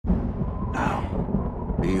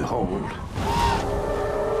Behold.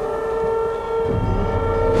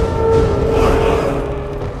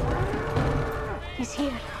 He's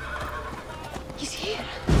here. He's here.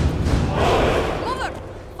 Mother!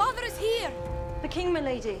 Father is here! The king,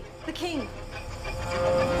 milady. The king.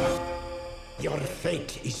 Your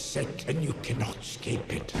fate is set, and you cannot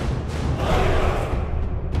escape it.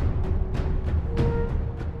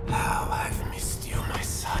 How I've missed you, my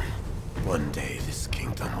son. One day this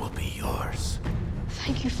kingdom will be yours.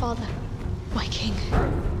 Thank you, Father. My king.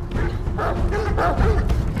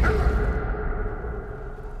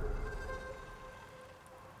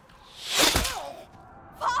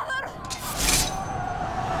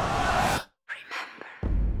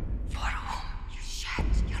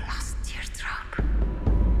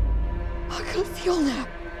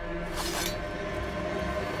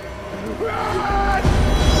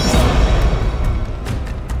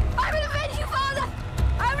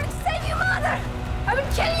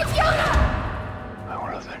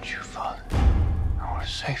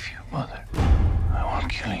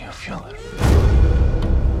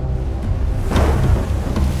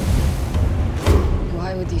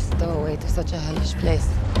 Such a hellish place.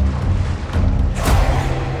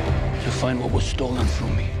 To find what was stolen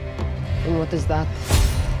from me. And what is that?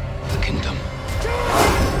 The kingdom.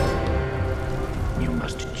 You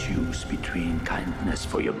must choose between kindness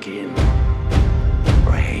for your kin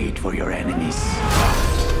or hate for your enemies.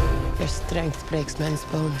 Your strength breaks men's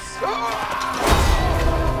bones.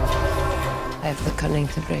 I have the cunning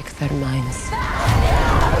to break their minds.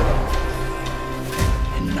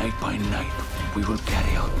 And night by night, we will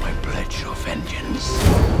carry out my pledge of